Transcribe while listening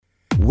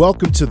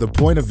Welcome to the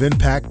Point of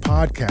Impact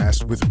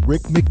podcast with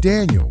Rick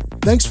McDaniel.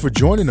 Thanks for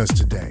joining us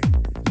today.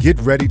 Get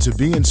ready to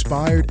be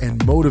inspired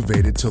and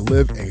motivated to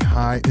live a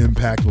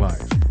high-impact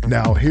life.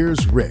 Now,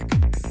 here's Rick.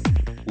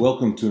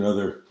 Welcome to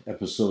another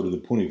episode of the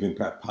Point of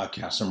Impact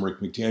podcast. I'm Rick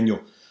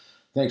McDaniel.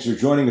 Thanks for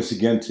joining us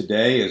again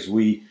today as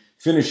we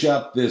finish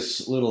up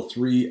this little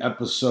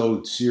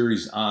 3-episode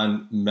series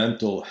on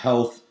mental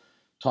health,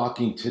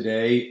 talking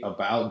today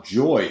about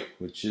joy,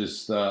 which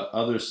is the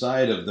other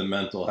side of the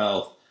mental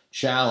health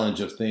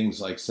challenge of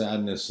things like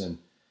sadness and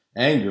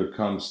anger.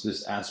 Comes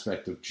this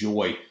aspect of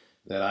joy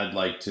that I'd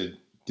like to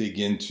dig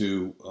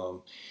into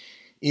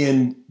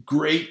in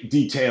great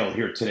detail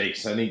here today,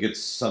 because I think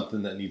it's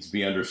something that needs to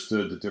be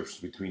understood, the difference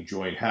between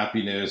joy and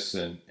happiness,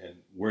 and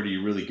where do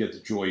you really get the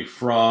joy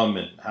from,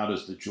 and how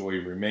does the joy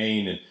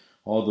remain, and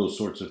all those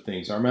sorts of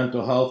things. Our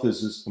mental health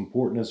is as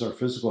important as our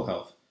physical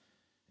health,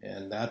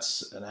 and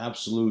that's an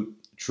absolute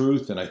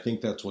truth, and I think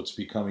that's what's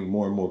becoming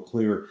more and more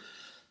clear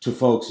to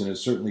folks, and it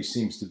certainly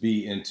seems to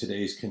be in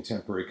today's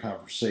contemporary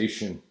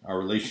conversation. Our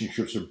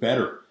relationships are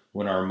better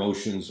when our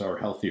emotions are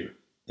healthier.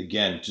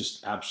 Again,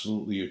 just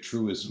absolutely a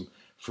truism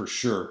for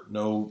sure.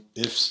 No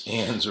ifs,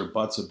 ands, or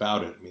buts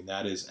about it. I mean,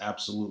 that is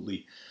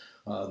absolutely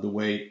the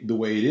way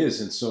it is,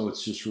 and so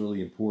it's just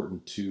really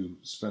important to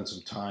spend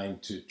some time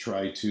to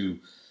try to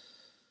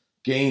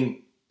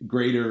gain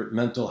greater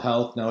mental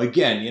health. Now,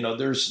 again,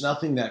 there's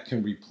nothing that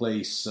can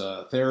replace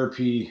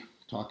therapy,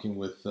 talking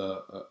with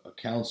a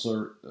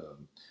counselor,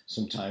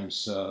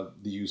 sometimes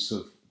the use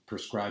of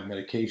prescribed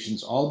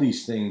medications. All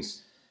these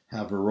things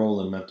have a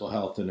role in mental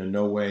health, and in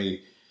no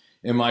way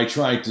am I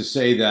trying to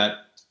say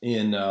that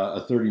in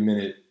a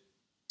 30-minute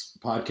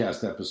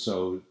podcast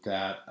episode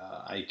that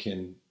I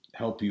can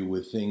help you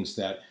with things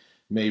that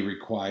may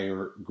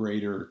require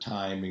greater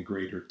time and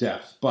greater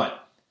depth.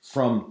 But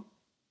from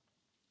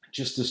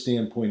just the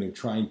standpoint of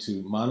trying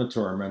to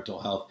monitor our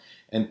mental health,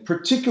 and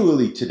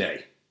particularly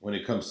today when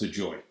it comes to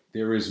joy,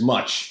 there is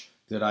much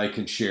that I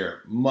can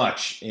share,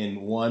 much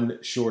in one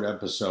short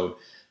episode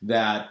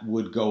that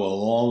would go a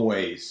long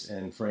ways.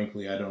 And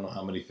frankly, I don't know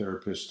how many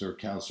therapists or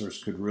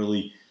counselors could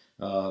really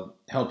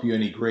help you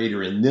any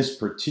greater in this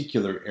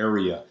particular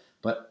area.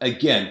 But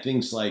again,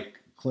 things like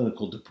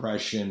clinical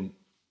depression,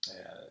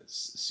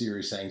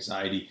 serious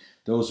anxiety,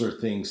 those are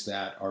things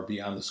that are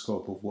beyond the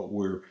scope of what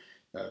we're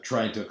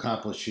trying to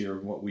accomplish here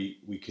and what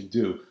we can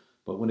do.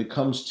 But when it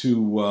comes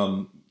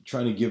to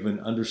trying to give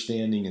an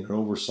understanding and an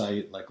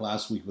oversight, like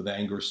last week with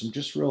anger, some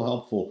just real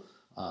helpful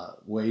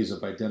ways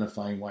of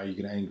identifying why you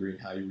get angry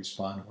and how you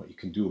respond and what you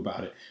can do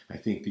about it. I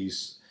think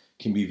these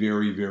can be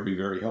very, very,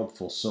 very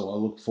helpful. So I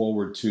look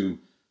forward to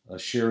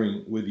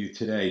sharing with you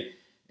today.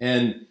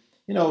 And,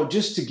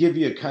 just to give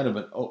you a kind of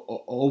an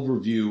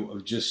overview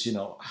of just,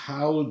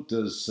 how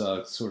does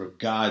sort of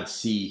God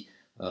see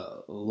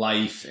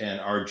life and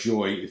our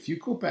joy. If you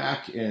go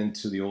back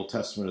into the Old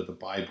Testament of the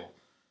Bible,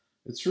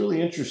 it's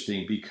really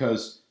interesting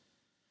because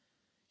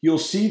you'll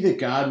see that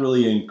God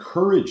really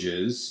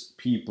encourages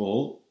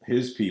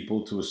his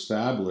people, to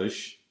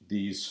establish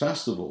these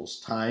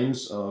festivals,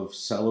 times of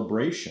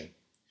celebration.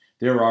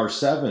 There are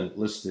 7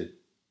 listed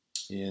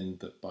in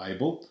the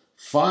Bible.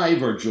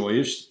 5 are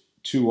joyous,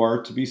 2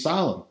 are to be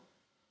solemn.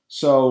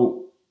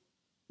 So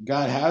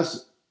God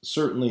has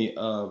certainly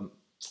a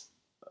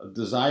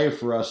desire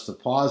for us to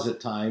pause at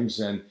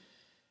times and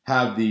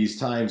have these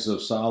times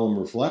of solemn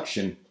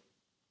reflection.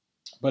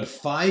 But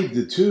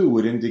 5-2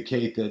 would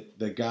indicate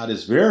that God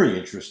is very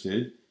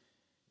interested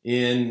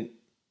in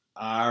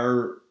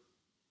our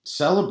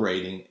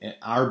celebrating,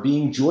 our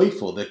being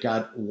joyful, that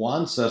God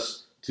wants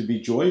us to be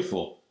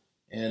joyful.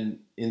 And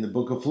in the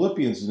book of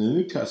Philippians in the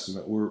New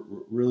Testament, we're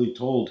really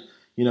told,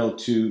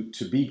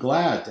 to be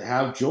glad, to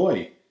have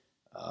joy.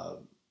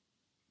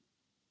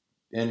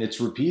 And it's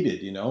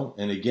repeated,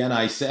 and again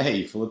I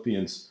say,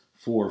 Philippians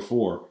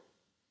 4:4,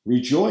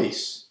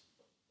 rejoice,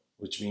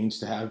 which means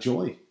to have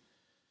joy.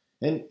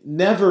 And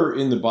never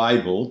in the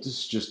Bible, this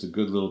is just a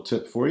good little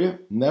tip for you,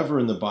 never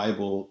in the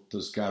Bible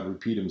does God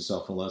repeat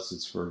himself unless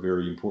it's for a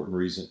very important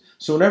reason.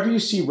 So whenever you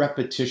see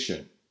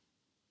repetition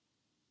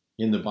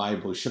in the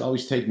Bible, you should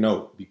always take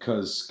note,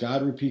 because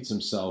God repeats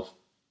himself,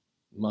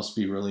 must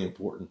be really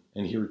important.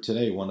 And here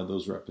today, one of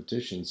those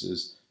repetitions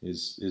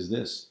is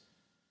this.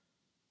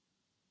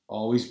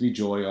 Always be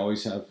joy,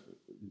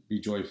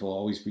 be joyful,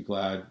 always be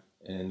glad.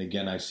 And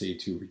again, I say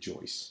to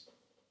rejoice.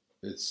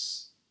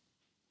 It's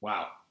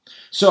wow.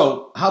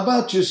 So how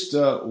about just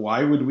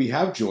why would we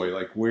have joy?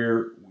 Like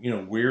where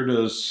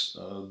does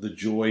the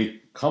joy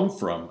come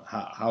from?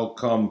 How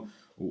come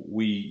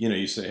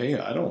you say, hey,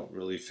 I don't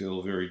really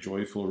feel very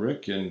joyful,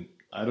 Rick, and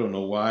I don't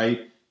know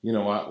why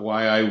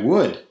I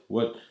would.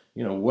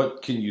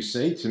 What can you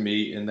say to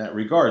me in that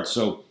regard?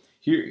 So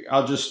here,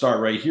 I'll just start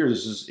right here.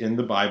 This is in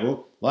the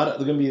Bible. There's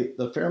going to be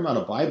a fair amount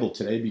of Bible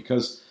today,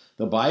 because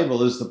the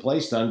Bible is the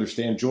place to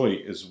understand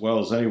joy as well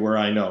as anywhere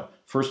I know.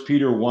 1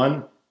 Peter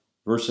 1,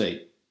 verse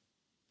 8.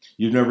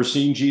 You've never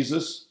seen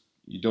Jesus.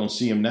 You don't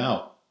see him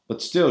now.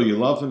 But still, you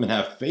love him and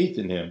have faith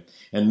in him.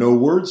 And no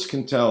words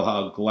can tell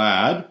how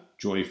glad,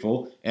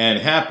 joyful, and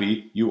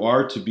happy. You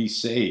are to be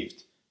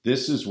saved.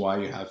 This is why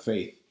you have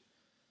faith.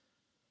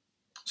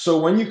 So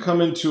when you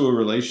come into a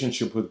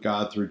relationship with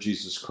God through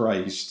Jesus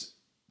Christ,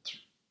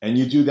 and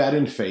you do that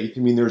in faith,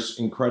 there's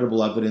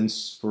incredible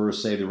evidence for,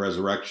 say, the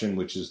resurrection,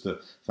 which is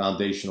the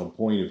foundational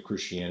point of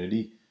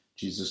Christianity.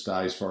 Jesus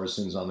dies for our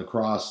sins on the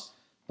cross,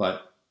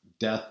 but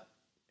death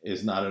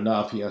is not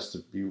enough. He has to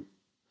be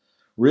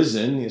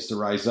risen. He has to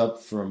rise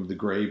up from the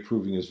grave,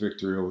 proving his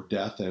victory over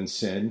death and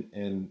sin.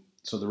 And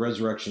so the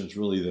resurrection is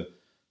really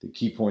the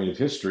key point of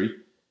history.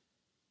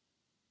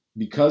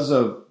 Because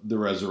of the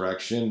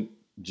resurrection,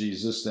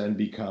 Jesus then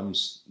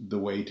becomes the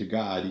way to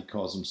God. He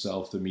calls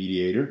himself the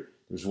mediator.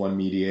 There's one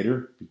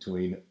mediator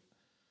between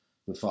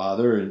the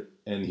Father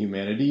and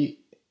humanity,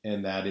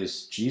 and that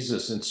is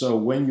Jesus. And so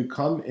when you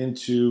come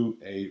into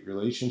a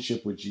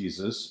relationship with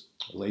Jesus,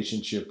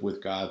 relationship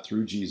with God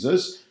through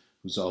Jesus,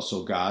 who's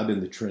also God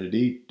in the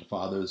Trinity, the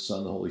Father, the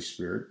Son, the Holy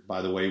Spirit.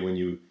 By the way, when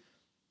you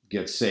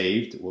get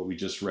saved, what we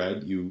just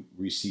read, you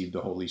receive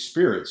the Holy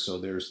Spirit. So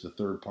there's the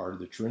third part of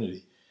the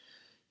Trinity.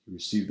 You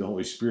receive the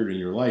Holy Spirit in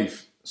your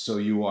life. So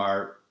you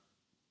are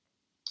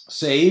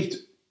saved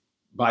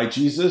by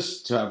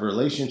Jesus to have a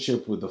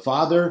relationship with the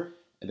Father,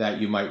 that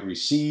you might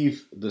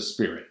receive the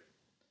Spirit.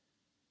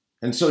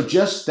 And so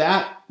just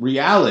that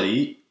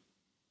reality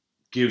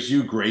gives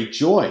you great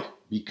joy,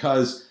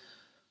 because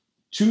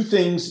two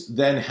things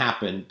then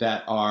happen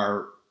that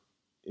are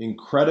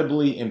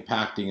incredibly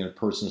impacting in a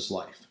person's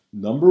life.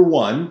 Number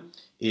one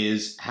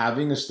is,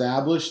 having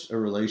established a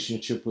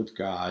relationship with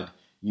God,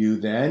 you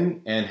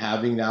then, and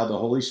having now the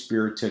Holy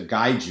Spirit to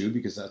guide you,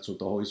 because that's what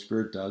the Holy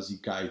Spirit does, he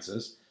guides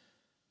us,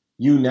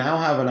 you now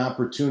have an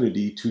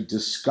opportunity to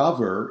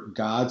discover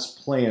God's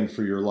plan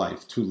for your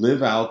life, to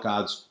live out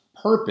God's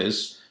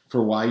purpose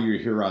for why you're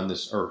here on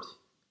this earth.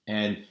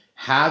 And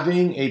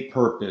having a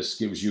purpose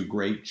gives you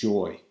great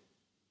joy.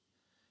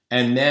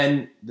 And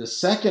then the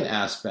second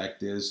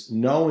aspect is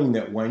knowing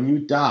that when you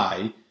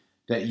die,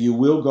 that you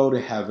will go to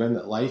heaven,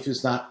 that life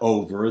is not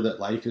over, that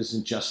life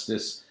isn't just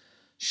this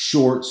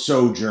short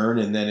sojourn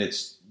and then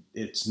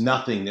it's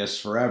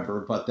nothingness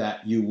forever, but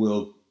that you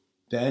will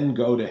then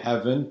go to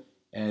heaven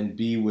and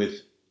be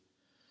with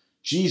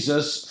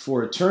Jesus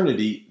for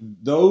eternity.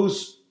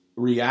 Those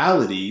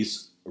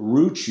realities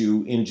root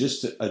you in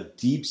just a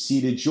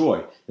deep-seated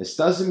joy. This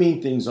doesn't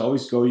mean things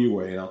always go your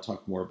way, and I'll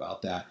talk more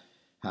about that,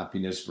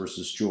 happiness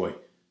versus joy.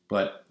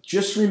 But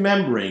just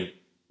remembering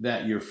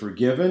that you're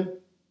forgiven,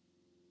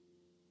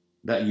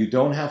 that you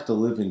don't have to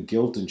live in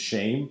guilt and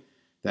shame,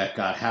 that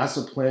God has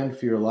a plan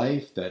for your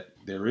life, that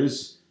there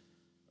is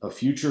a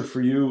future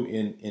for you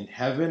in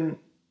heaven,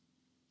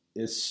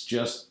 is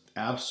just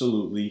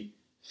absolutely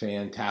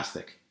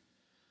fantastic.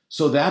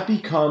 So that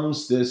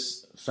becomes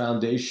this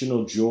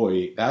foundational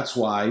joy. That's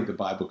why the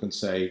Bible can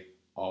say,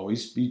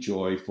 always be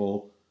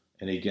joyful.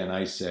 And again,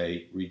 I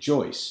say,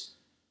 rejoice.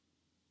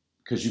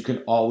 Because you can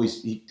always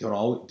be,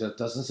 that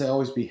doesn't say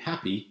always be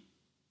happy,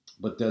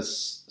 but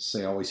does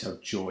say always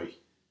have joy.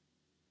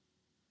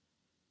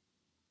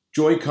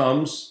 Joy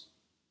comes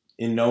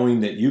in knowing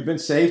that you've been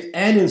saved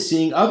and in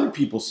seeing other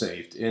people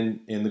saved.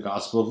 In the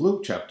Gospel of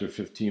Luke, chapter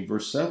 15,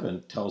 verse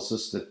 7, tells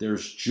us that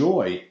there's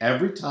joy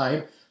every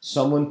time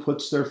someone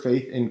puts their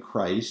faith in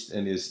Christ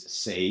and is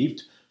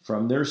saved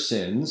from their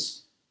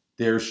sins.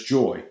 There's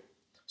joy.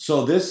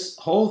 So this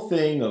whole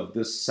thing of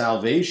this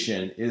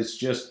salvation is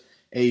just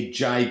a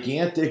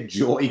gigantic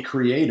joy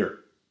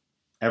creator.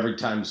 Every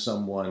time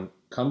someone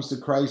comes to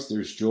Christ,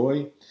 there's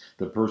joy.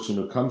 The person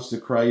who comes to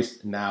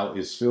Christ now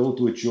is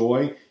filled with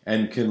joy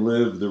and can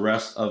live the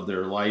rest of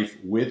their life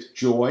with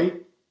joy.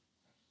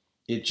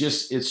 It's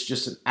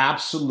just an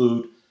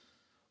absolute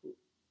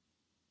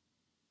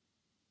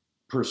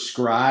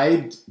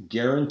prescribed,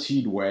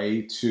 guaranteed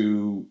way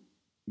to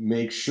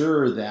make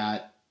sure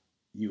that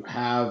you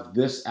have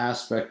this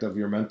aspect of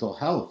your mental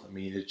health.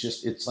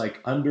 It's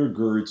like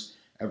undergirds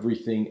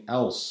everything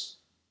else.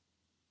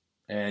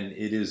 And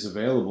it is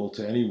available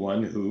to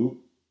anyone who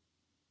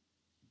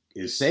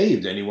is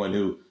saved, anyone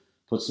who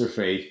puts their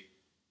faith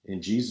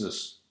in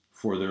Jesus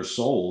for their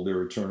soul,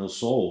 their eternal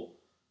soul.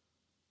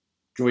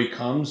 Joy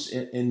comes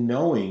in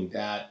knowing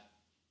that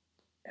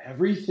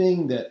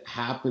everything that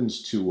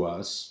happens to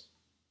us,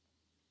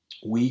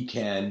 we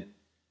can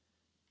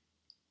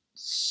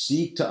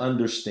seek to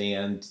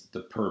understand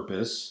the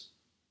purpose.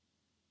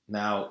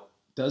 Now,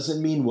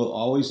 doesn't mean we'll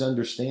always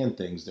understand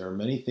things. There are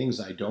many things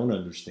I don't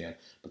understand,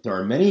 but there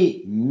are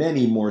many,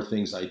 many more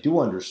things I do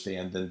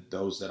understand than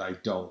those that I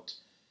don't.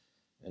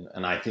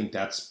 And I think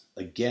that's,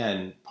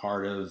 again,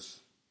 part of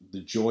the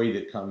joy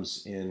that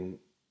comes in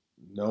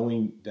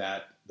knowing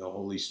that the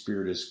Holy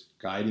Spirit is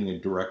guiding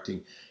and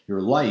directing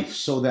your life,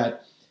 so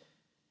that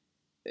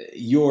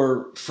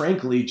you're,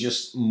 frankly,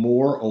 just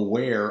more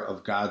aware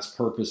of God's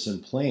purpose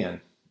and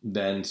plan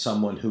than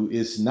someone who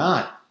is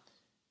not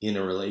in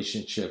a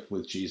relationship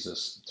with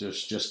Jesus.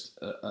 There's just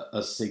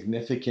a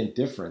significant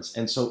difference.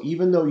 And so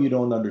even though you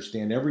don't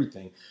understand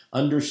everything,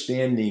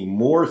 understanding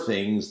more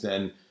things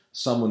than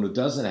someone who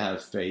doesn't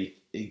have faith,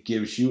 it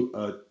gives you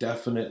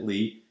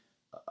definitely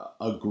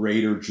a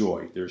greater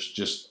joy. There's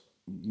just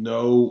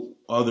no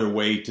other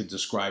way to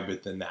describe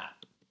it than that.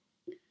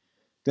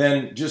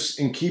 Then just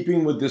in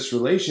keeping with this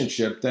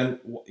relationship, then,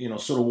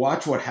 sort of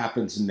watch what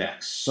happens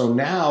next. So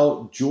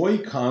now joy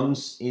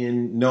comes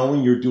in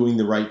knowing you're doing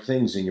the right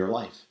things in your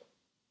life.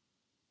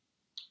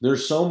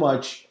 There's so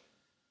much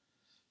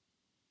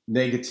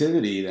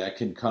negativity that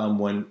can come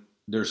when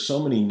there's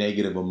so many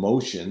negative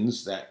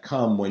emotions that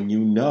come when you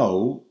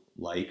know,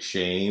 like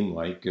shame,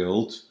 like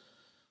guilt,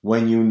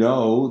 when you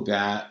know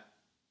that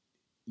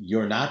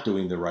you're not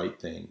doing the right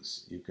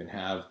things. You can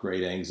have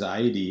great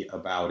anxiety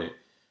about it.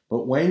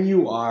 But when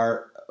you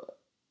are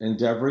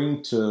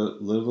endeavoring to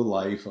live a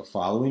life of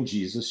following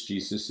Jesus,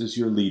 Jesus is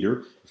your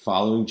leader,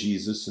 following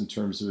Jesus in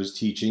terms of his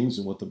teachings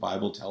and what the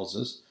Bible tells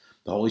us,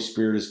 the Holy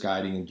Spirit is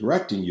guiding and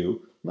directing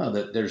you. No,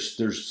 that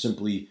there's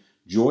simply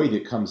joy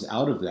that comes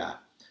out of that.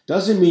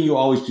 Doesn't mean you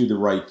always do the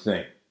right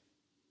thing.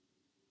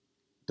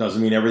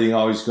 Doesn't mean everything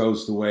always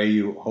goes the way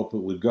you hope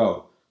it would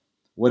go.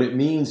 What it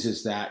means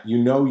is that you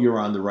know you're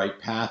on the right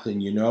path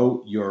and you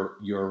know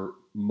your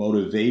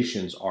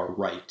motivations are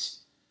right.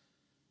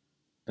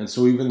 And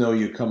so even though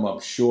you come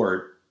up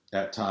short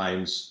at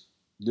times,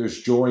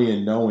 there's joy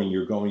in knowing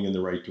you're going in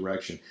the right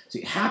direction.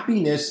 See,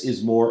 happiness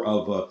is more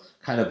of a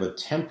kind of a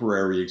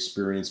temporary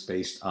experience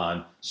based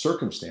on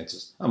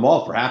circumstances. I'm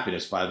all for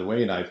happiness, by the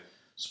way, and I've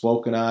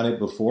spoken on it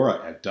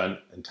before. I've done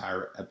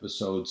entire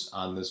episodes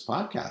on this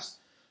podcast.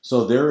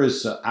 So there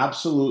is an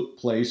absolute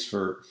place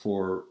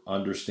for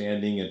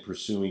understanding and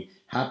pursuing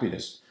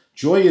happiness.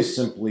 Joy is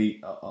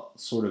simply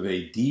sort of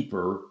a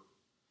deeper,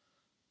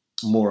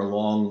 more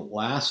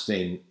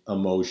long-lasting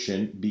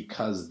emotion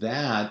because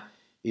that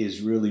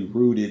is really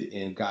rooted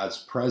in God's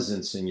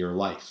presence in your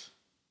life.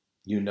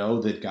 You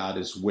know that God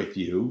is with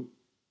you.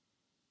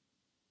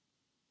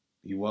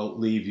 He won't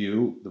leave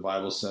you. The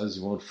Bible says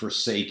he won't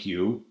forsake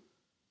you.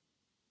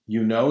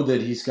 You know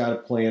that he's got a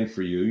plan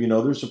for you. You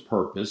know there's a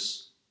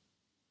purpose.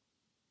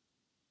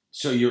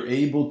 So you're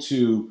able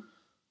to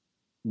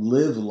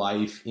live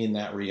life in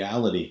that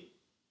reality.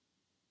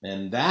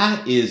 And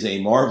that is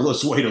a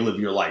marvelous way to live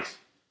your life.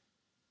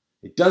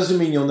 It doesn't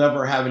mean you'll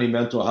never have any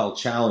mental health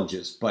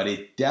challenges, but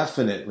it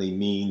definitely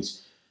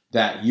means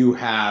that you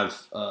have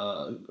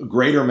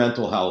greater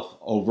mental health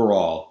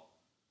overall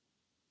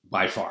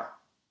by far.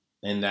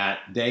 And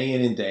that day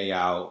in and day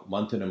out,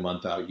 month in and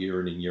month out,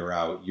 year in and year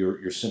out,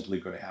 you're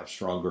simply going to have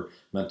stronger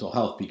mental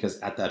health because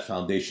at that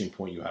foundation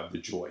point you have the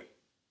joy.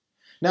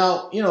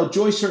 Now,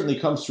 joy certainly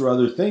comes through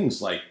other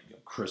things like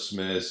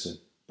Christmas and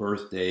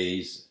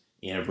birthdays,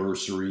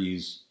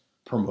 anniversaries,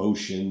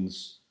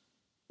 promotions,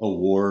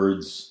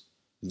 awards,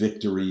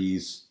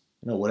 victories,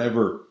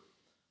 whatever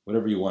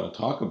you want to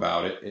talk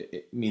about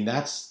it. I mean,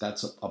 that's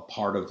a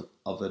part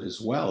of it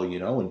as well,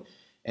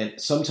 and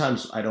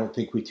sometimes I don't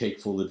think we take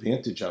full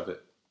advantage of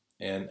it.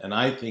 And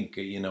I think,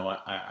 I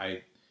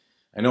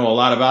know a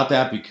lot about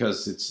that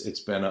because it's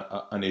been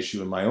an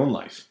issue in my own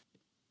life.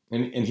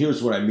 And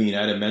here's what I mean.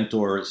 I had a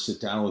mentor sit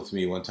down with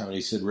me one time and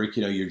he said, Rick,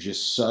 you're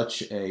just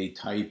such a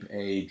type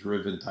A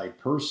driven type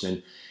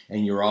person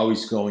and you're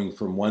always going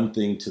from one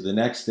thing to the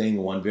next thing,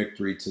 one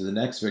victory to the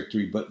next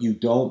victory, but you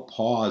don't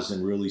pause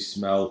and really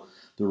smell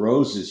the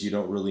roses. You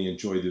don't really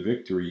enjoy the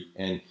victory.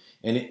 And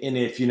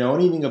if you know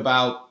anything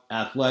about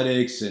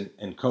athletics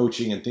and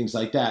coaching and things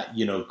like that,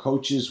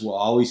 coaches will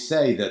always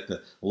say that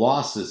the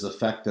losses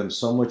affect them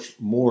so much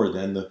more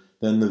than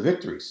the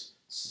victories.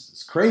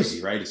 It's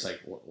crazy, right? It's like,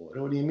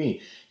 what do you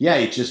mean? Yeah,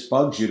 it just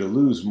bugs you to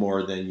lose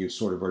more than you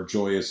sort of are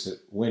joyous at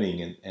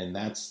winning, and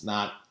that's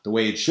not the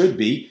way it should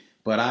be.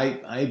 But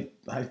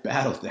I've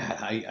battled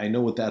that. I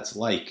know what that's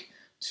like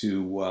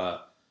to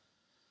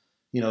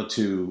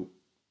to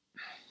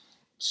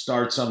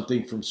start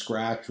something from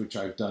scratch, which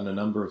I've done a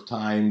number of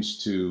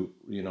times. To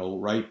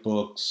write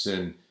books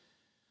and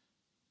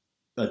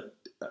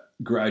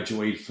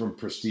graduate from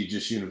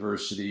prestigious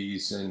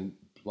universities and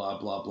blah,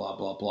 blah, blah,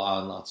 blah, blah,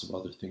 and lots of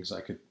other things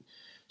I could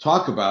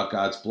talk about.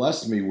 God's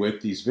blessed me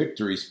with these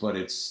victories, but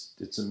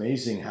it's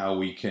amazing how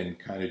we can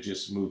kind of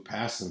just move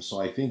past them. So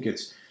I think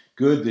it's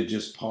good to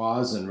just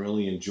pause and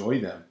really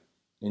enjoy them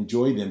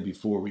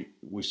before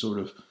we sort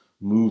of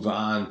move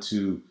on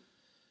to,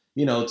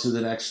 to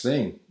the next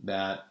thing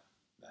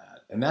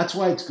and that's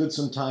why it's good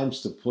sometimes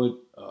to put,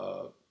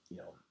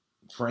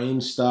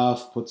 frame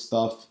stuff, put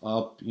stuff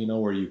up,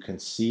 where you can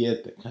see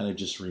it that kind of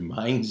just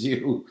reminds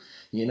you,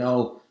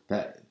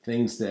 that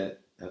things that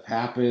have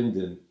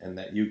happened and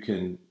that you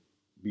can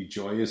be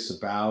joyous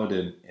about.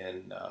 And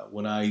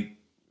when I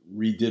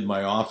redid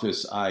my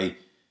office, I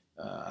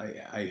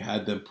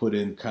had them put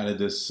in kind of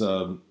this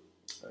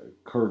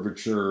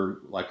curvature,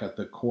 like at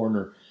the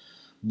corner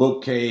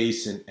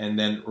bookcase, and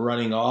then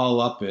running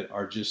all up it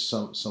are just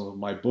some of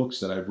my books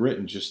that I've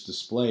written just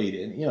displayed.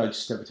 And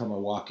just every time I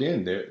walk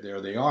in,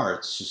 there they are.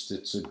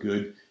 It's a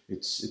good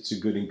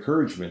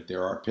encouragement.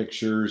 There are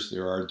pictures,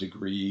 there are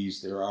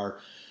degrees, there are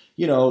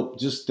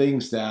just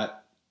things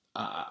that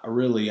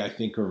really I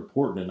think are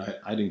important, and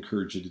I'd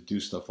encourage you to do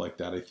stuff like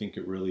that. I think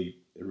it really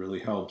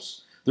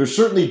helps. There's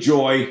certainly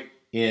joy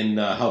in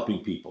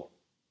helping people.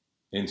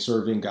 in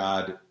serving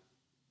God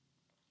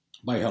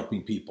by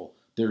helping people.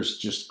 There's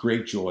just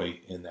great joy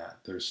in that.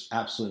 There's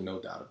absolutely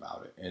no doubt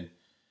about it. And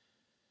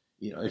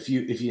if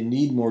you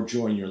need more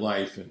joy in your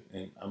life,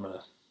 and I'm going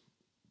to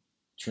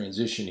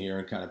transition here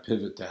and kind of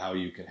pivot to how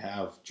you can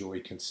have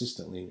joy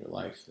consistently in your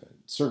life, then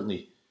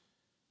certainly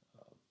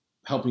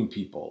helping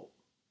people.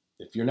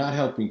 If you're not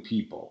helping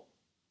people,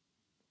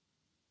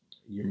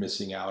 you're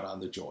missing out on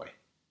the joy.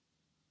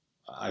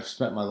 I've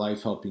spent my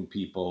life helping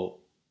people.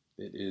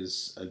 It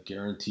is a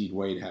guaranteed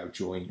way to have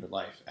joy in your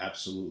life.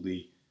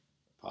 Absolutely,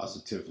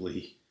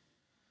 positively.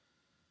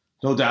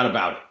 No doubt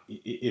about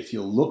it. If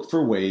you look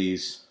for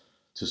ways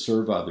to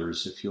serve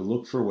others, if you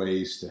look for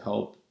ways to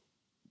help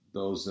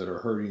those that are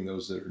hurting,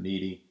 those that are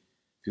needy,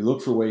 if you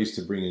look for ways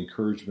to bring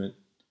encouragement,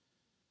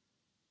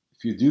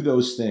 if you do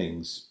those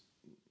things,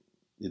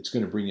 it's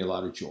going to bring you a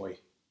lot of joy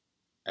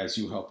as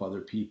you help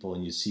other people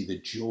and you see the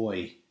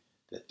joy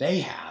that they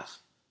have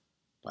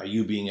by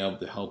you being able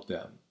to help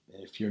them.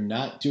 And if you're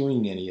not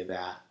doing any of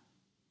that,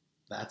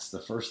 that's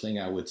the first thing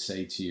I would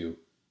say to you.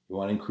 You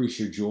want to increase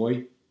your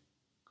joy?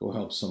 Go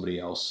help somebody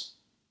else.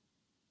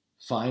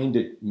 Find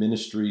a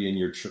ministry in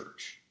your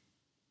church.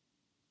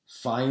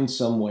 Find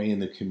some way in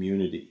the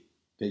community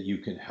that you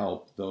can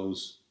help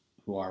those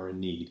who are in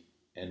need,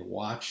 and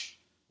watch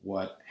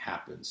what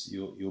happens.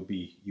 You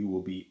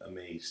will be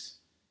amazed.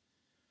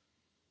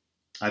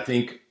 I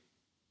think,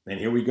 and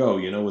here we go,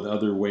 with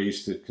other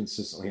ways to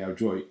consistently have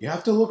joy. You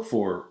have to look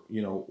for,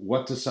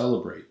 what to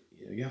celebrate.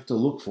 You have to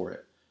look for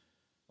it.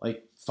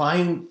 Like,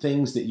 find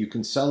things that you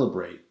can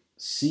celebrate.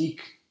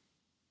 Seek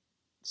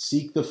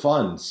the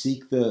fun.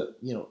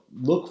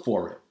 Look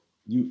for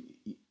it.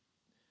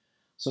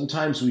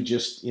 Sometimes we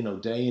just,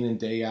 day in and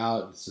day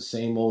out, it's the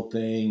same old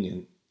thing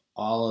and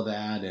all of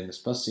that. And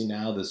especially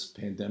now this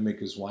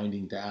pandemic is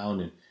winding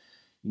down and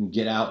you can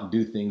get out and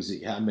do things that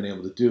you haven't been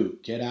able to do.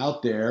 Get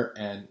out there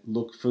and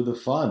look for the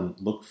fun.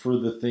 Look for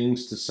the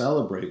things to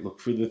celebrate. Look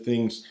for the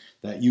things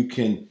that you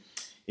can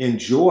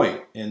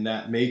enjoy and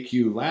that make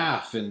you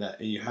laugh and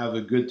that you have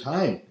a good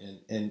time.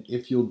 And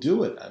if you'll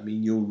do it,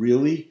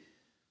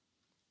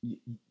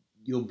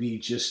 you'll be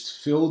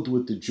just filled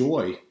with the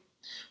joy.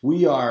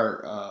 We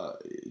are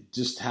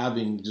just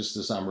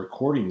as I'm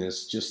recording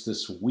this, just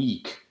this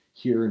week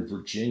here in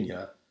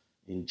Virginia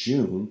in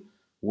June,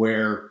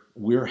 where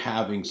we're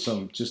having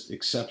some just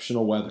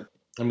exceptional weather.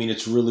 I mean,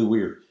 it's really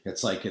weird.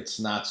 It's like it's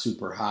not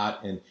super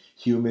hot and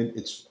humid.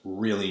 It's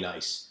really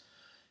nice.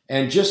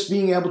 And just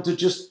being able to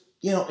just,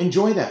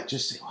 enjoy that.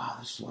 Just say, wow,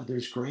 this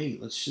weather's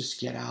great. Let's just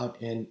get out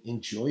and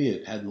enjoy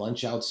it. Had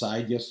lunch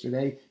outside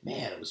yesterday.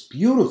 Man, it was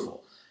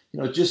beautiful.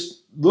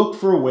 Just look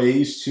for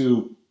ways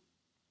to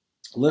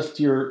lift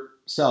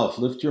yourself,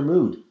 lift your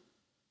mood,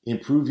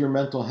 improve your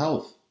mental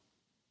health.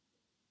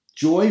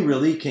 Joy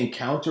really can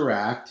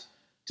counteract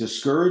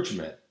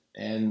discouragement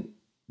and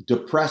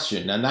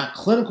depression, and not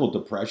clinical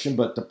depression,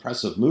 but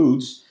depressive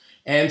moods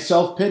and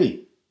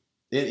self-pity.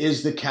 It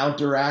is the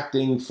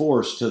counteracting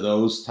force to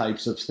those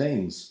types of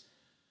things.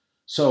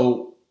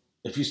 So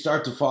if you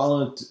start to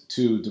fall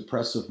into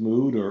depressive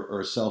mood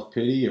or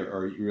self-pity,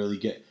 or you really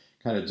get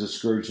kind of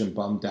discouraged and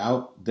bummed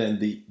out, then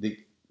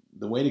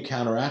the way to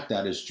counteract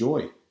that is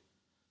joy.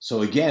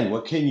 So again,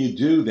 what can you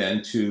do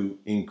then to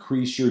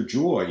increase your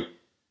joy?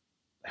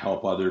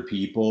 Help other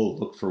people,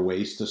 look for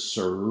ways to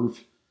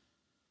serve,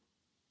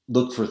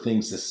 look for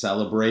things to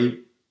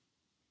celebrate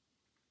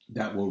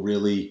that will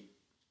really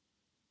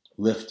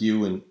lift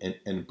you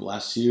and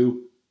bless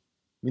you.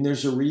 I mean,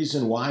 there's a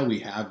reason why we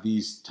have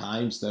these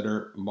times that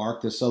are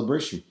marked as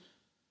celebration.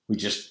 We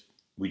just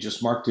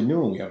marked a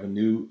new one. We have a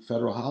new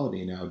federal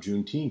holiday now,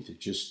 Juneteenth. It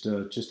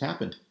just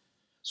happened.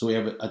 So we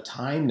have a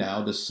time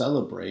now to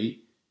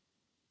celebrate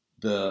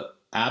the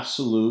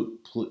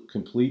absolute,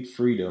 complete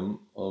freedom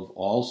of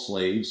all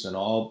slaves and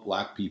all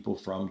black people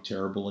from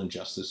terrible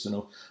injustice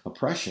and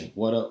oppression.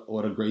 What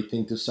a great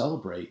thing to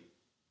celebrate.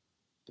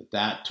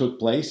 That took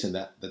place, and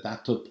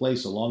that took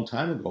place a long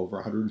time ago, over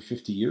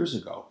 150 years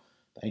ago.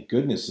 Thank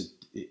goodness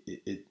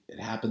it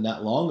happened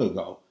that long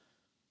ago.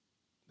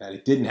 That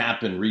it didn't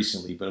happen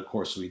recently, but of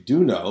course we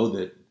do know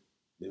that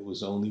it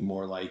was only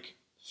more like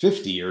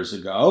 50 years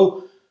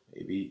ago,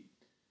 maybe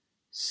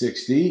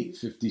 60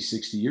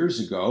 years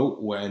ago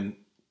when,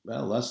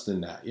 well, less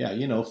than that.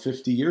 Yeah,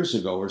 50 years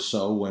ago or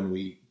so when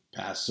we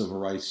passed civil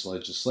rights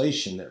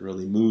legislation that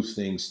really moved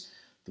things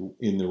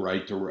in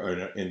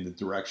the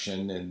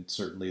direction, and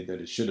certainly that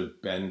it should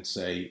have been,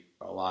 say,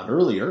 a lot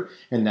earlier.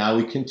 And now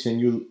we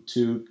continue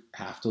to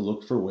have to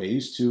look for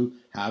ways to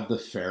have the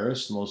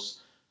fairest, most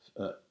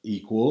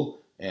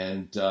equal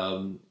and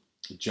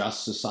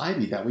just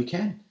society that we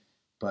can.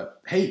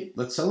 But hey,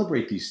 let's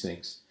celebrate these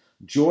things.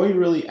 Joy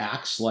really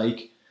acts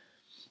like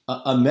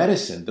a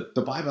medicine.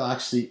 The Bible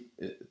actually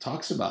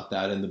talks about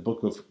that in the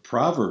book of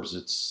Proverbs.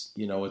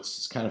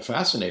 It's kind of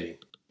fascinating.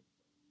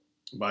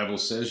 The Bible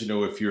says,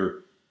 if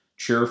you're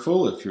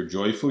cheerful, if you're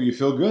joyful, you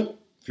feel good.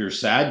 If you're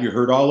sad, you're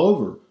hurt all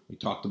over. We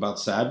talked about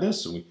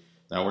sadness, and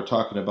now we're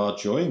talking about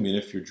joy. I mean,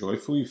 if you're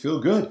joyful, you feel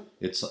good.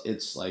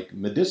 It's like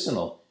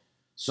medicinal.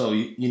 So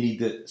you need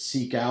to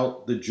seek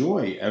out the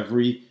joy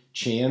every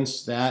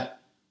chance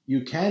that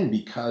you can,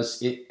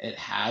 because it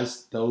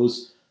has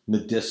those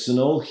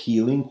medicinal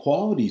healing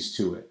qualities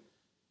to it.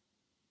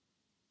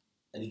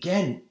 And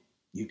again,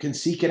 you can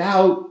seek it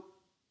out.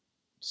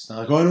 It's not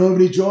like, oh, I don't have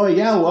any joy.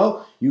 Yeah,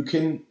 well, you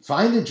can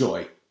find the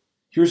joy.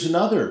 Here's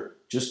another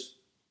just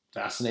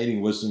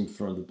fascinating wisdom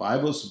from the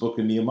Bible. It's the book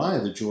of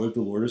Nehemiah. The joy of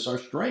the Lord is our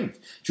strength.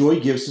 Joy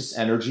gives us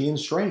energy and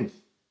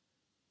strength.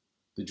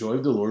 The joy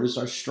of the Lord is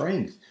our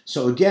strength.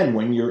 So again,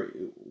 when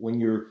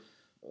you're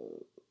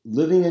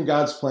living in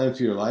God's plan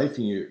for your life,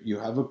 and you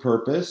have a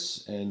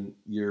purpose, and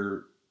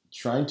you're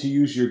trying to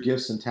use your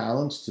gifts and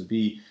talents to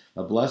be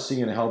a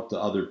blessing and a help to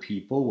other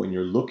people, when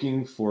you're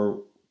looking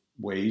for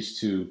ways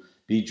to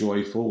be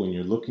joyful, when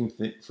you're looking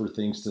for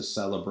things to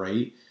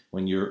celebrate,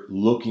 when you're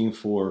looking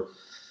for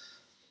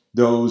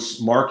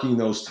marking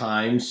those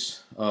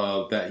times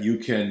that you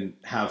can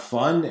have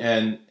fun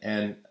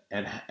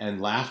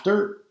and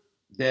laughter,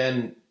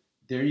 then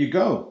there you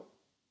go.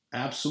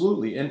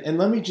 Absolutely. And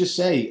let me just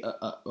say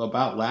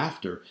about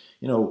laughter,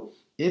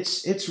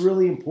 it's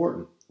really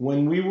important.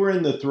 When we were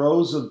in the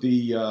throes of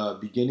the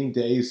beginning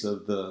days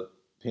of the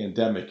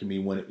pandemic, I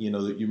mean, when, you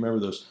remember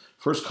those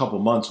first couple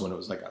months when it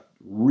was like a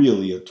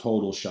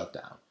total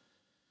shutdown.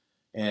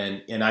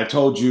 And I've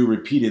told you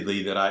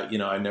repeatedly that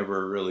I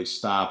never really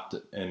stopped.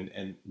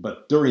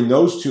 But during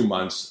those 2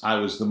 months, I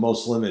was the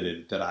most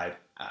limited that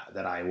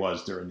I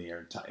was during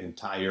the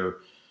entire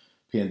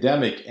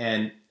pandemic.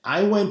 And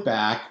I went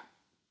back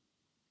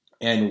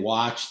and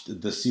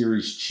watched the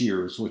series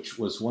Cheers, which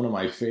was one of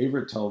my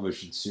favorite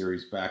television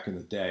series back in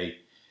the day.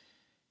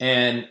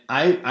 And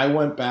I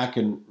went back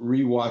and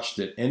rewatched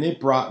it, and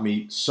it brought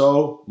me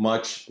so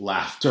much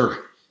laughter.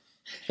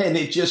 And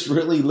it just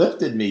really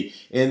lifted me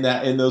in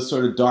those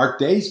sort of dark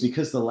days,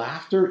 because the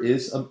laughter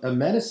is a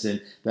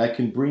medicine that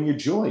can bring you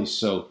joy.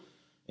 So,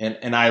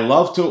 and I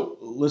love to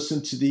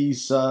listen to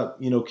these,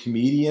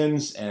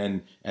 comedians,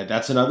 and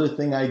that's another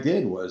thing I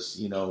did was,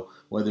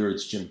 whether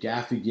it's Jim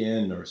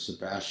Gaffigan or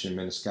Sebastian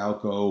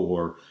Maniscalco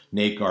or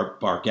Nate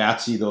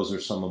Bargatze, those are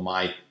some of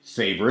my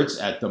favorites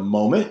at the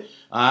moment.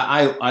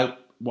 I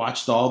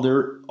watched all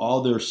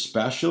their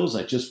specials.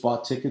 I just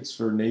bought tickets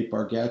for Nate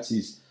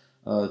Bargatze's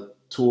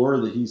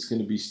tour that he's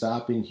going to be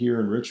stopping here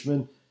in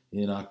Richmond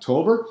in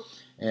October,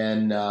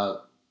 and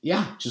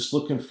just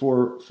looking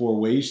for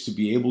ways to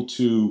be able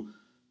to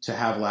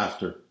have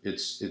laughter.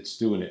 It's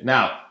doing it.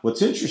 Now,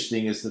 what's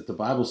interesting is that the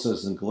Bible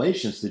says in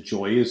Galatians that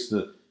joy is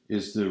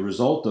the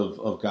result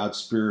of God's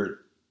Spirit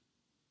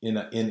in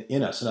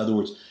us. In other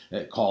words,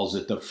 it calls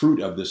it the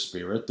fruit of the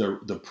Spirit,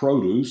 the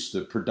produce,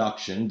 the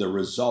production, the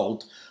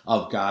result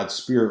of God's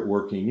Spirit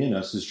working in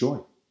us is joy.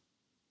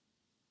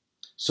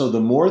 So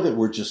the more that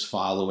we're just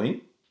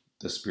following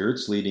the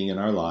Spirit's leading in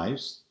our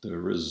lives, the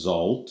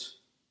result,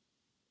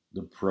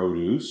 the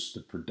produce, the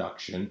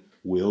production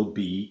will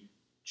be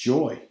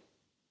joy.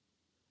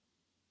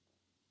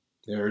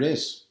 There it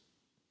is.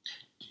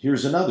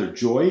 Here's another.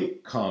 Joy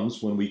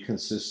comes when we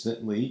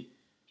consistently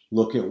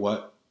look at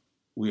what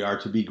we are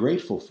to be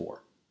grateful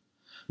for.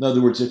 In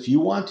other words, if you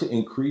want to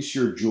increase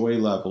your joy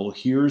level,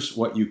 here's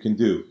what you can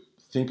do.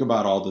 Think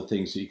about all the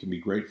things that you can be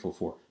grateful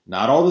for.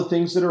 Not all the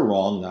things that are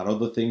wrong, not all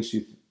the things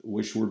you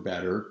wish were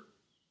better,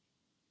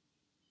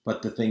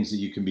 but the things that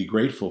you can be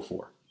grateful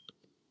for.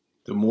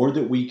 The more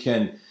that we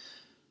can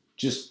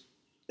just,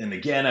 and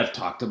again, I've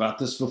talked about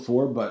this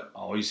before, but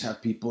always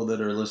have people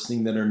that are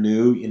listening that are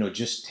new,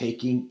 just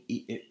taking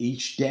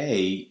each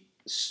day,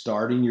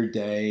 starting your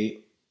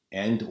day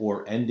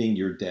or ending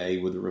your day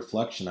with a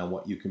reflection on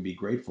what you can be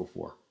grateful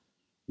for.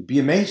 You'd be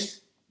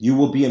amazed. You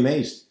will be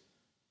amazed.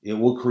 It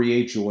will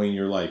create joy in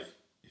your life.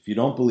 If you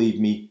don't believe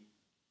me,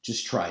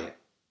 just try it.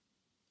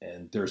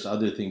 And there's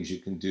other things you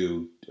can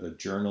do. A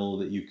journal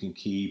that you can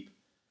keep,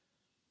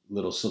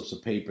 little slips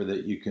of paper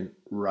that you can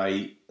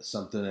write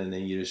something, and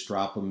then you just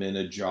drop them in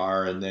a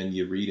jar, and then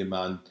you read them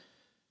on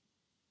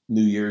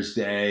New Year's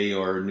Day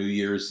or New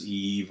Year's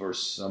Eve or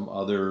some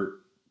other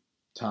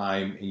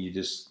time, and you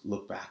just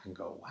look back and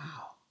go,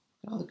 wow,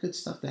 all the good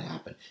stuff that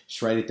happened.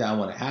 Just write it down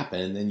when it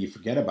happened, and then you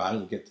forget about it,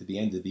 and you get to the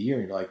end of the year,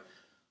 and you're like,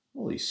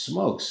 holy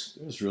smokes,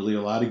 there's really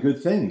a lot of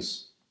good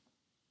things.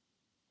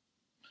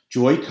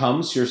 Joy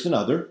comes, here's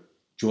another,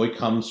 joy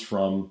comes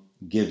from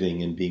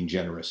giving and being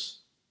generous.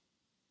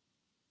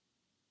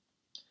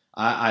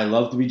 I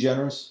love to be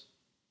generous.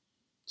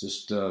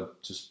 Just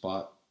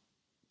bought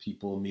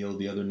people a meal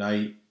the other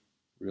night.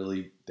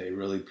 They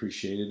really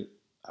appreciated it.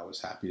 I was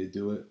happy to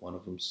do it. One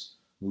of them's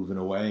moving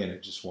away, and we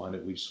just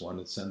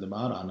wanted to send them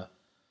out on a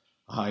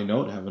high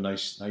note, have a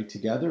nice night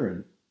together,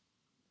 and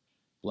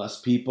bless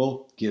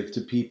people, give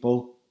to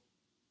people.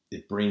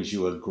 It brings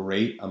you a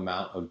great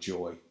amount of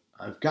joy.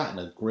 I've gotten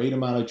a great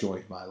amount of joy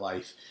in my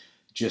life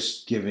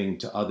just giving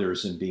to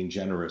others and being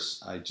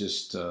generous. I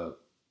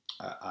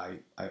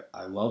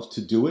love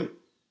to do it.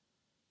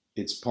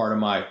 It's part of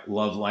my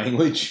love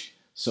language,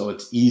 so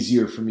it's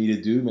easier for me to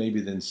do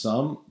maybe than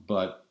some,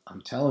 but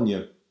I'm telling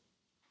you,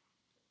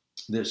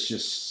 it's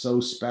just so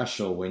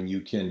special when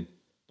you can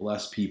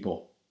bless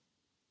people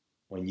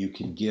when you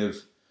can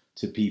give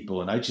to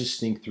people. And I just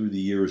think through the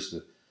years,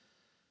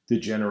 the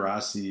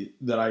generosity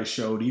that I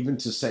showed, even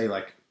to say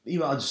like,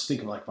 even I'll just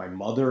think of like my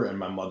mother and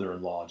my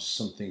mother-in-law, just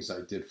some things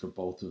I did for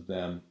both of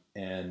them.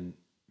 And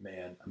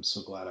man, I'm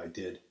so glad I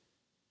did,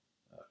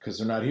 because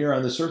they're not here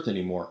on this earth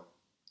anymore.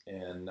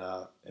 And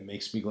it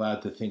makes me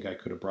glad to think I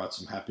could have brought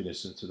some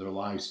happiness into their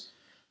lives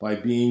by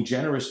being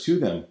generous to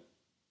them.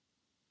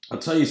 I'll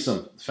tell you,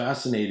 some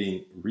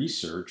fascinating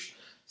research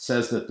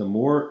says that the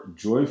more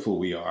joyful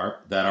we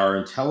are, that our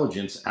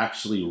intelligence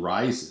actually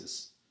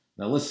rises.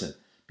 Now listen,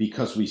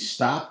 because we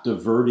stop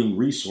diverting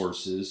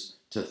resources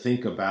to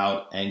think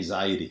about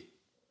anxiety.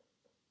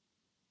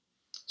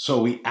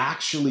 So we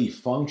actually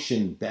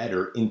function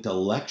better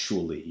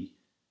intellectually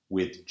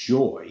with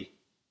joy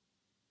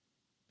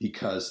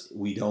because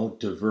we don't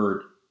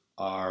divert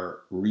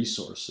our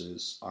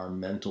resources, our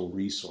mental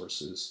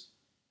resources.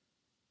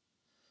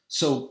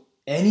 So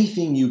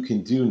anything you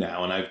can do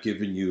now, and I've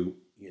given you,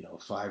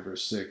 5 or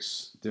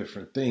 6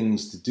 different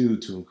things to do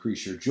to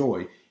increase your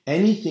joy.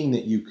 Anything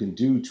that you can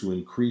do to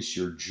increase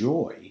your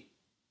joy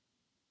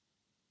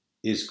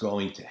is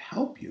going to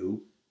help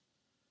you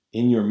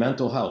in your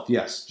mental health.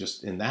 Yes,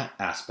 just in that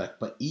aspect,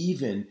 but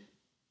even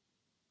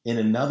in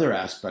another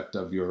aspect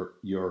of your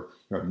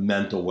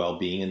mental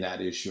well-being, and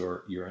that is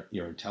your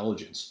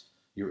intelligence,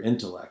 your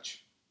intellect.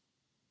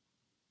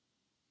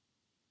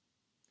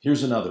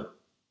 Here's another,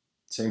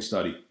 same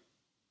study.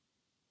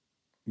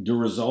 The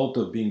result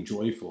of being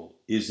joyful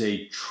is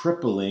a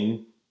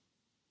tripling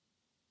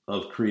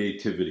of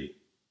creativity.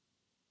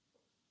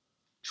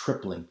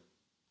 Tripling.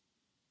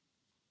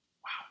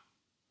 Wow,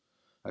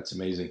 that's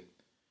amazing.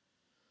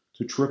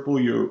 To triple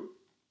your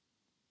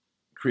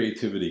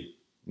creativity.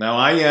 Now,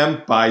 I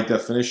am, by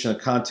definition, a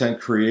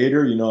content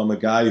creator. I'm a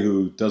guy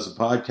who does a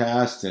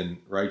podcast and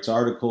writes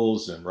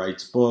articles and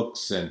writes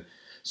books and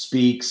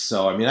speaks.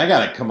 So, I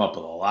got to come up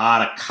with a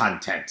lot of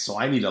content. So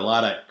I need a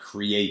lot of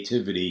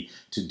creativity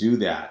to do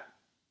that.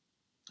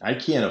 I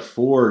can't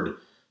afford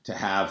to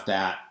have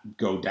that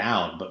go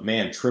down. But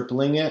man,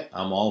 tripling it,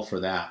 I'm all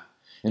for that.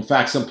 In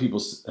fact, some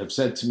people have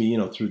said to me,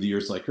 through the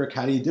years, like, Rick,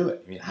 how do you do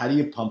it? How do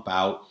you pump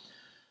out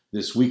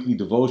this weekly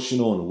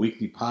devotional and a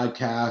weekly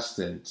podcast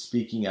and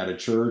speaking at a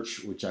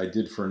church, which I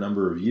did for a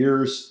number of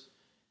years,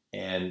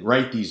 and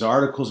write these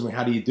articles?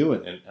 How do you do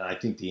it? And I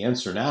think the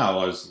answer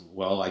now is,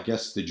 well, I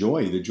guess the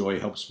joy. The joy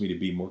helps me to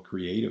be more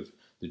creative.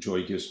 The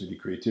joy gives me the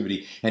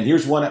creativity. And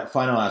here's one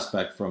final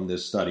aspect from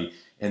this study,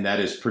 and that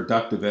is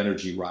productive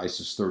energy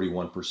rises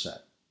 31%.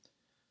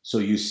 So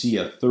you see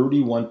a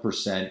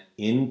 31%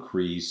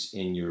 increase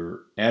in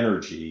your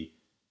energy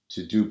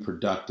to do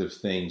productive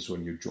things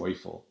when you're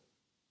joyful.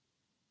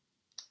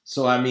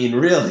 So,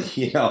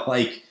 really,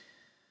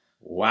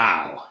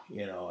 wow,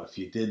 if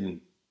you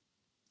didn't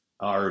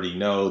already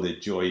know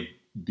that joy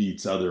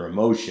beats other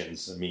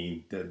emotions,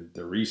 then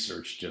the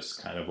research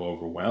just kind of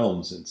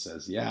overwhelms and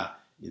says, yeah,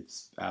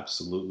 it's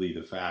absolutely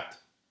the fact.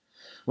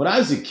 When I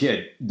was a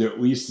kid,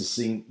 we used to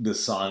sing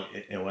this song.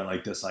 It went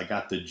like this: I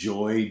got the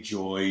joy,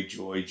 joy,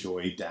 joy,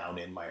 joy down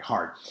in my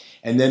heart.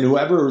 And then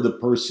whoever the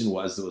person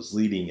was that was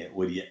leading it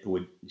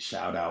would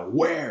shout out,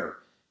 where?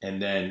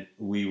 And then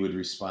we would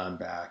respond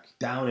back,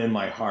 down in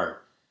my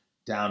heart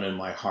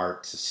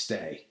to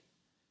stay.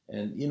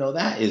 And,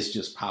 that is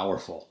just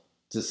powerful.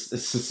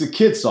 It's a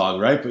kid song,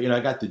 right? But, I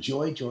got the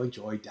joy, joy,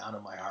 joy down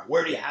in my heart.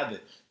 Where do you have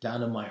it?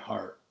 Down in my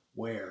heart.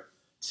 Where?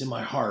 It's in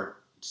my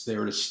heart. It's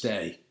there to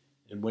stay.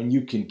 And when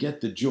you can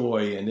get the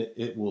joy and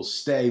it will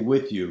stay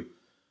with you,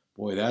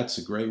 boy, that's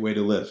a great way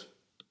to live.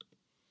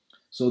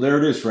 So there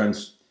it is,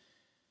 friends.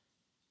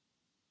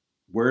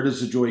 Where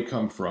does the joy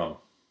come from?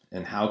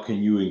 And how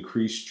can you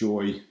increase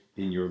joy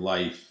in your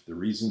life? The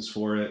reasons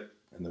for it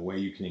and the way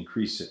you can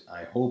increase it.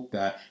 I hope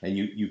that, and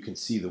you can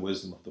see the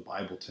wisdom of the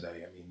Bible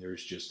today.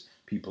 There's just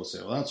people say,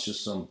 well, that's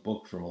just some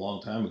book from a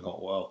long time ago.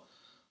 Well,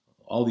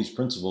 all these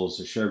principles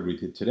I shared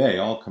with you today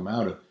all come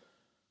out of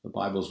the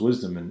Bible's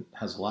wisdom and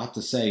has a lot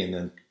to say.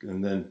 And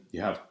then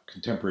you have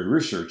contemporary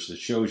research that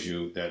shows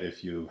you that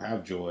if you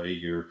have joy,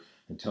 your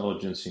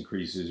intelligence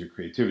increases, your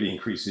creativity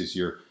increases,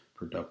 your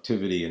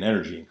productivity and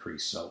energy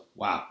increase. So,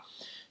 wow,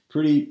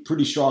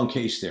 pretty strong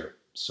case there.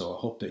 So I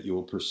hope that you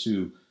will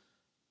pursue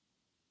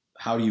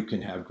how you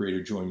can have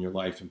greater joy in your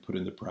life and put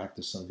into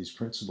practice some of these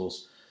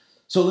principles.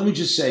 So let me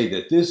just say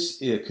that this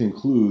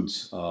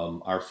concludes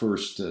our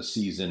first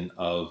season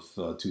of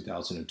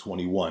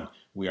 2021.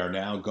 We are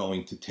now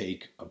going to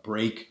take a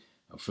break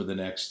for the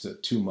next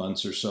 2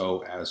 months or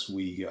so as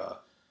we,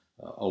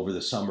 over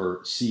the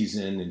summer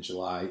season in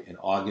July and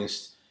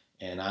August.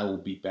 And I will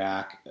be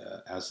back.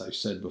 As I've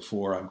said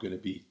before, I'm going to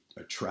be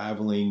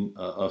traveling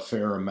a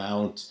fair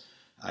amount.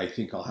 I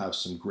think I'll have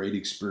some great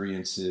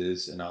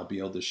experiences, and I'll be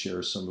able to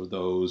share some of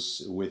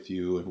those with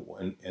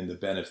you and the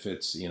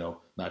benefits,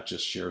 not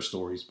just share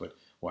stories, but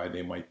why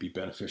they might be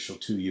beneficial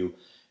to you.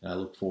 And I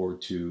look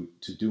forward to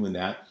doing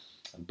that.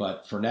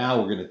 But for now,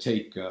 we're going to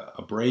take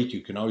a break.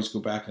 You can always go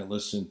back and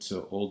listen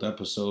to old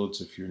episodes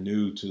if you're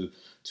new to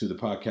the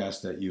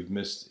podcast that you've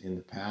missed in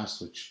the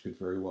past, which could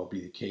very well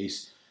be the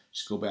case.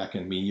 just go back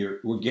and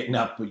we're getting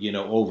up,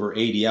 over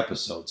 80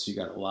 episodes. So you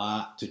got a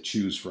lot to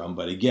choose from.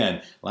 But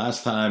again,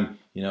 last time,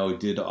 we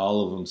did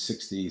all of them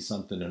 60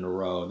 something in a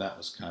row, and that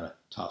was kind of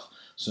tough.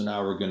 So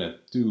now we're going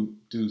to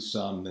do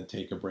some, then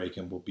take a break,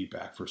 and we'll be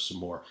back for some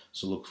more.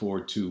 So look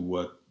forward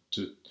to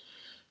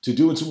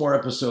doing some more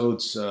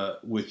episodes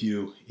with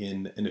you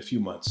in a few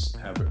months.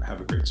 Have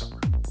a great summer.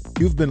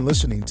 You've been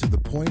listening to the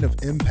Point of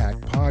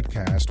Impact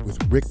podcast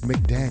with Rick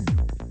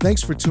McDaniel.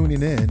 Thanks for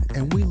tuning in,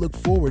 and we look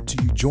forward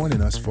to you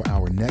joining us for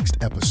our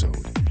next episode.